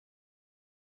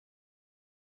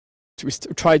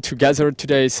try to gather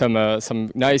today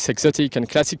some nice exotic and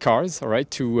classic cars, all right,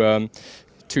 to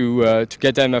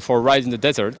get them for a ride in the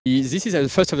desert. This is the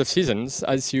first of the seasons.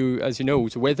 As you know,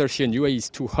 the weather here in UAE is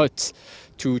too hot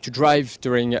to drive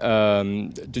during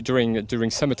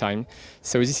summertime.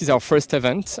 So this is our first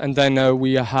event, and then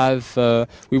we will have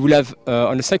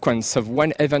on a sequence of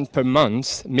one event per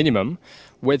month minimum,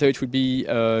 whether it would be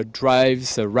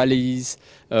drives, rallies,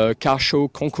 car show,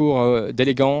 concours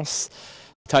d'élégance.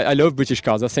 I love British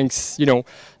cars. I think, you know,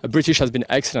 British has been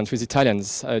excellent with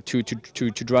Italians to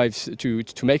drive,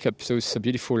 to make up those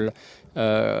beautiful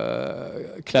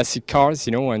classic cars,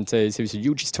 you know, and there's a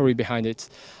huge story behind it.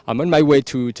 I'm on my way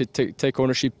to take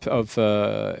ownership of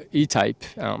E-Type.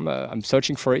 I'm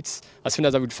searching for it. As soon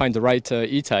as I would find the right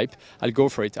E-Type, I'll go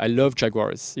for it. I love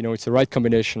Jaguars. You know, it's the right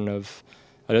combination of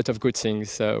a lot of good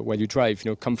things when you drive.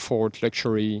 You know, comfort,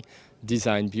 luxury,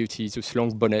 design, beauty, those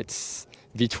long bonnets,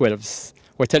 V12s.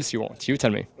 What else you want? You tell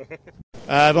me.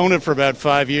 I've owned it for about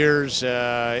 5 years.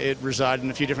 It resided in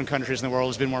a few different countries in the world.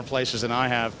 It's been more places than I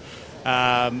have.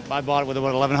 I bought it with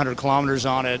about 1,100 kilometers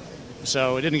on it,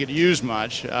 so it didn't get used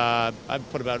much. I've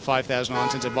put about 5,000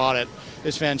 on since I bought it.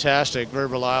 It's fantastic, very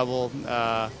reliable.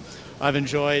 I've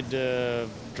enjoyed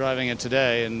driving it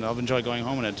today, and I've enjoyed going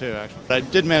home in it too, actually. I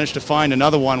did manage to find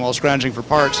another one while scrounging for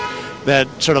parts that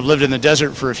sort of lived in the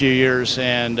desert for a few years,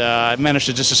 and I managed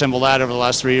to disassemble that over the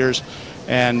last 3 years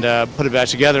and put it back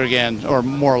together again, or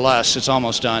more or less. It's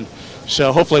almost done.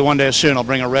 So hopefully one day soon I'll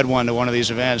bring a red one to one of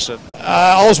these events.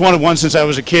 I always wanted one since I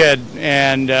was a kid,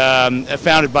 and I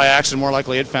found it by accident. More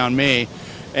likely it found me,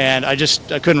 and I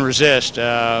couldn't resist.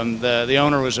 The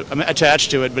owner was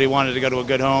attached to it, but he wanted to go to a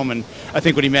good home, and I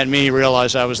think when he met me, he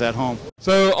realized I was that home.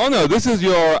 So, Ono, this is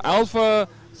your Alfa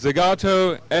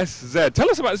Zagato SZ. Tell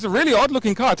us about this. It's a really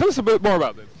odd-looking car. Tell us a bit more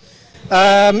about this.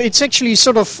 It's actually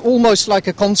sort of almost like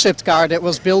a concept car that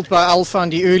was built by Alfa in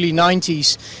the early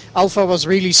 90s. Alfa was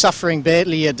really suffering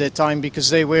badly at that time because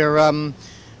they were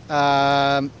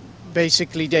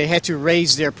basically they had to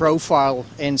raise their profile,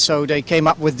 and so they came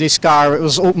up with this car. It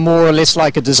was more or less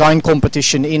like a design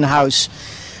competition in-house.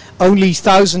 Only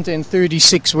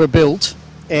 1,036 were built,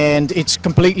 and it's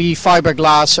completely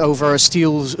fiberglass over a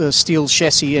steel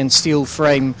chassis and steel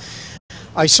frame.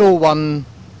 I saw one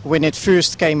when it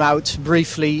first came out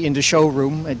briefly in the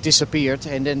showroom. It disappeared,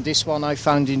 and then this one I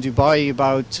found in Dubai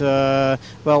about,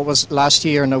 well, it was last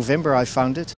year in November I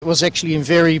found it. It was actually in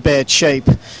very bad shape.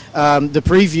 The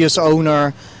previous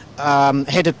owner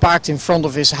had it parked in front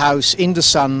of his house in the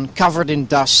sun, covered in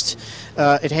dust.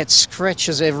 It had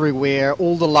scratches everywhere,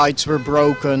 all the lights were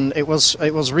broken. It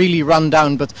was really run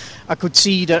down, but I could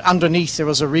see that underneath there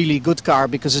was a really good car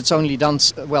because it's only done,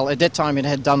 well, at that time it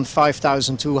had done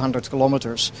 5,200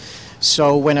 kilometers.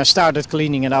 So when I started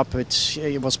cleaning it up,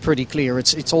 it was pretty clear.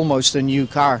 It's almost a new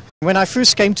car. When I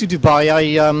first came to Dubai,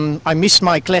 I missed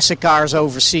my classic cars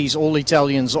overseas, all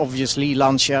Italians obviously,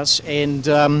 Lancias, and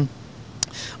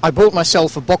I bought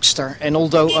myself a Boxster, and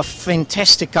although a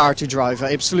fantastic car to drive,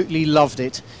 I absolutely loved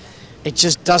it. It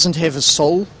just doesn't have a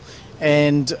soul,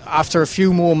 and after a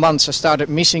few more months I started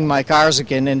missing my cars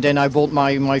again, and then I bought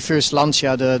my first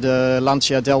Lancia, the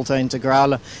Lancia Delta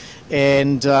Integrale,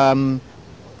 and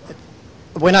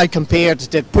when I compared,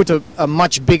 that put a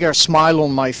much bigger smile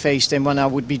on my face than when I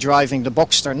would be driving the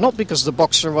Boxster. Not because the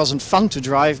Boxster wasn't fun to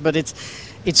drive, but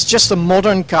it's just a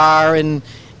modern car, and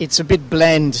it's a bit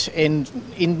bland. And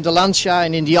in the Lancia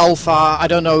and in the Alfa, I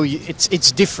don't know,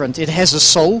 it's different. It has a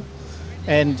soul,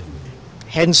 and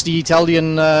hence the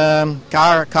Italian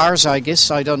cars, I guess.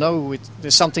 I don't know,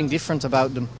 there's something different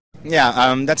about them.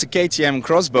 Yeah, that's a KTM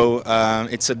Crossbow.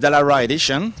 It's a Dallara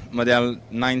edition, model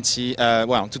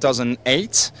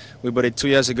 2008. We bought it 2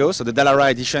 years ago. So the Dallara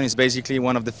edition is basically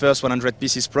one of the first 100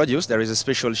 pieces produced. There is a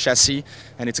special chassis,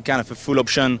 and it's a kind of a full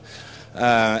option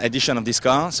edition of this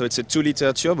car. So it's a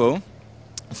 2-liter turbo,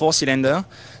 4-cylinder.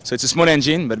 So it's a small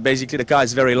engine, but basically the car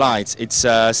is very light. It's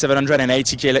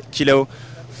 780 kilo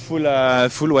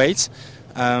full weight.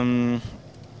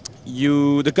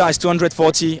 The car is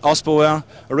 240 horsepower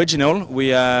original.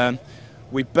 We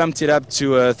pumped it up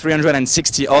to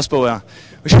 360 horsepower.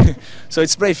 So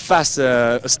it's very fast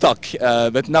stock,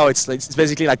 but now it's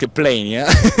basically like a plane, yeah.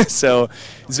 So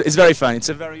it's very fun. It's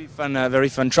a very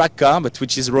fun track car, but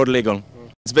which is road legal.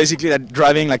 It's basically like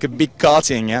driving like a big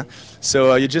karting, yeah.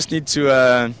 So you just need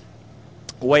to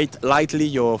weight lightly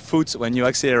your foot when you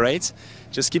accelerate.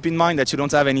 Just keep in mind that you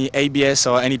don't have any ABS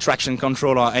or any traction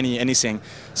control or anything.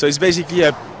 So it's basically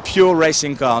a pure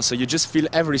racing car. So you just feel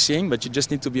everything, but you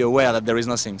just need to be aware that there is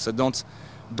nothing. So don't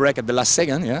brake at the last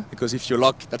second, yeah, because if you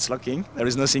lock, that's locking. There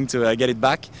is nothing to get it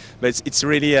back. But it's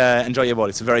really enjoyable.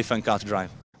 It's a very fun car to drive.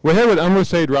 We're here with Amr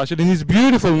Said Rashid in his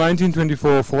beautiful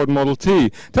 1924 Ford Model T.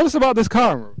 Tell us about this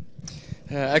car, Amr.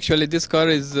 Actually, this car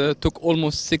took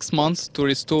almost 6 months to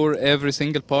restore every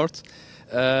single part.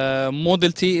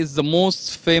 Model T is the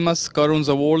most famous car on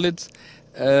the world.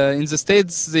 In the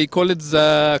States, they call it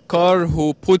the car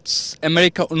who puts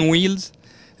America on wheels.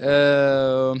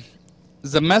 The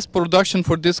mass production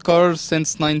for this car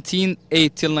since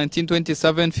 1908 till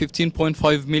 1927,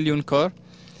 15.5 million car.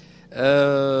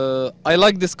 I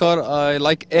like this car. I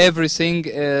like everything.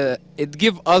 It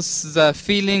gives us the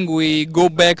feeling we go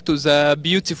back to the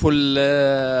beautiful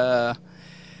era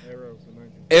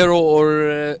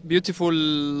or beautiful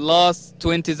last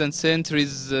 20s and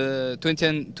centuries,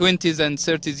 20s and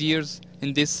 30s years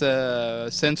in this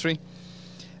century.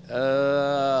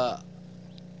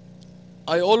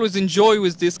 I always enjoy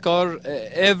with this car.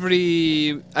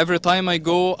 Every time I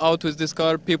go out with this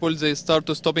car, people, they start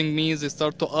to stopping me, they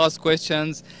start to ask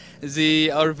questions. They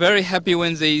are very happy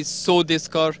when they saw this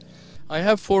car. I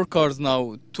have 4 cars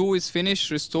now. 2 is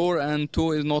finished, restore, and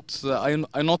 2 is not.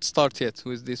 I not start yet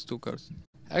with these 2 cars.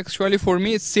 Actually, for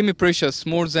me, it's semi-precious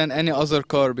more than any other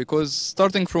car, because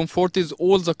starting from 40s,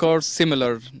 all the cars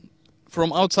similar.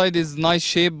 From outside is nice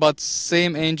shape, but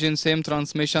same engine, same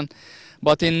transmission.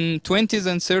 But in 20s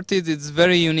and 30s, it's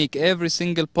very unique. Every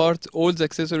single part, all the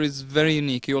accessories is very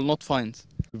unique. You will not find.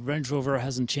 Range Rover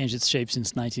hasn't changed its shape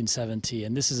since 1970,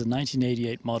 and this is a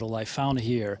 1988 model I found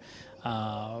here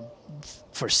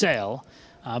for sale.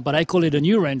 But I call it a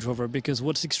new Range Rover because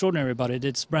what's extraordinary about it,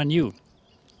 it's brand new.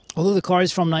 Although the car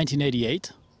is from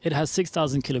 1988, it has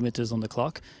 6,000 kilometers on the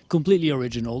clock, completely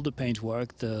original. The paint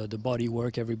work, the body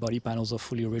work, every body panels are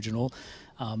fully original.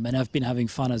 And I've been having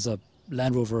fun as a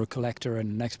Land Rover collector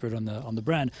and an expert on the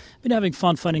brand. Been having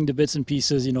fun finding the bits and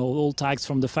pieces, you know, old tags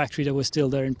from the factory that were still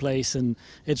there in place, and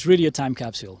it's really a time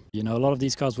capsule. You know, a lot of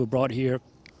these cars were brought here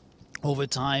over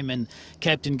time and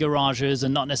kept in garages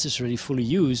and not necessarily fully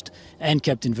used and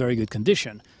kept in very good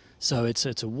condition. So it's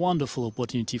a wonderful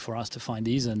opportunity for us to find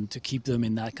these and to keep them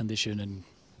in that condition. And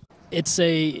it's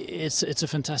a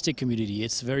fantastic community.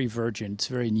 It's very virgin. It's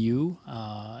very new.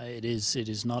 It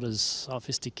is not as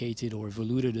sophisticated or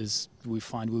evolved as we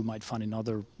might find in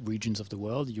other regions of the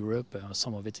world, Europe,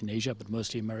 some of it in Asia, but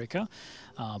mostly America.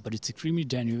 But it's extremely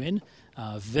genuine,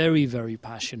 very, very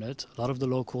passionate. A lot of the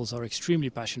locals are extremely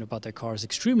passionate about their cars,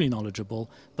 extremely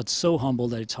knowledgeable, but so humble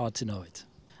that it's hard to know it.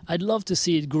 I'd love to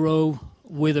see it grow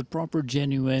with a proper,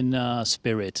 genuine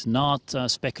spirit, not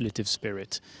speculative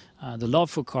spirit. The love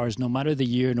for cars, no matter the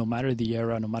year, no matter the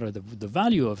era, no matter the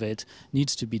value of it,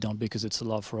 needs to be done because it's a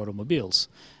love for automobiles.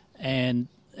 And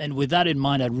with that in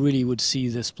mind, I really would see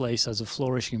this place as a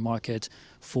flourishing market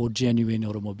for genuine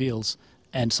automobiles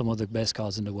and some of the best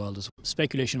cars in the world as well.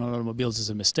 Speculation on automobiles is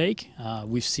a mistake.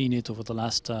 We've seen it over the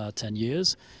last 10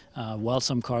 years. While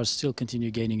some cars still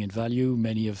continue gaining in value,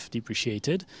 many have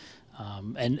depreciated.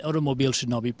 And automobiles should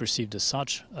not be perceived as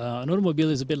such. An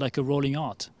automobile is a bit like a rolling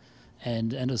art.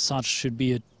 And as such should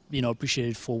be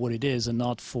appreciated for what it is and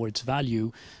not for its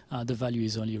value. The value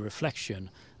is only a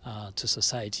reflection to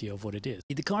society of what it is.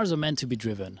 The cars are meant to be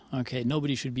driven. Okay,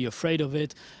 nobody should be afraid of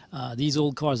it. These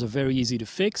old cars are very easy to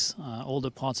fix. All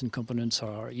the parts and components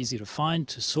are easy to find,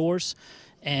 to source,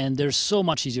 and they're so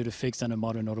much easier to fix than a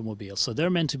modern automobile. So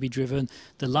they're meant to be driven.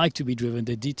 They like to be driven.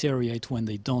 They deteriorate when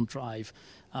they don't drive.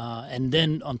 And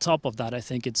then on top of that, I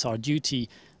think it's our duty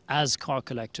as car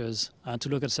collectors to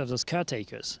look at ourselves as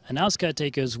caretakers. And as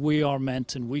caretakers, we are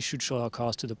meant and we should show our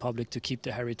cars to the public to keep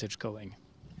the heritage going.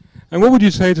 And what would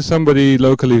you say to somebody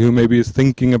locally who maybe is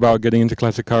thinking about getting into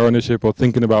classic car ownership or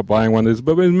thinking about buying one,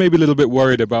 but maybe a little bit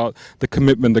worried about the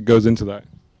commitment that goes into that?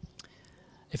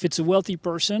 If it's a wealthy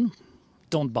person,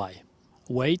 don't buy.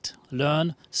 Wait,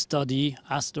 learn, study,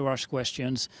 ask the right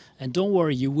questions, and don't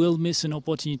worry, you will miss an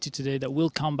opportunity today that will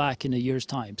come back in a year's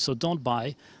time. So don't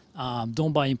buy.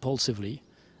 Don't buy impulsively.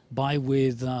 Buy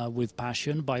with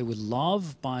passion, buy with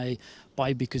love, buy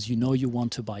because you know you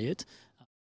want to buy it.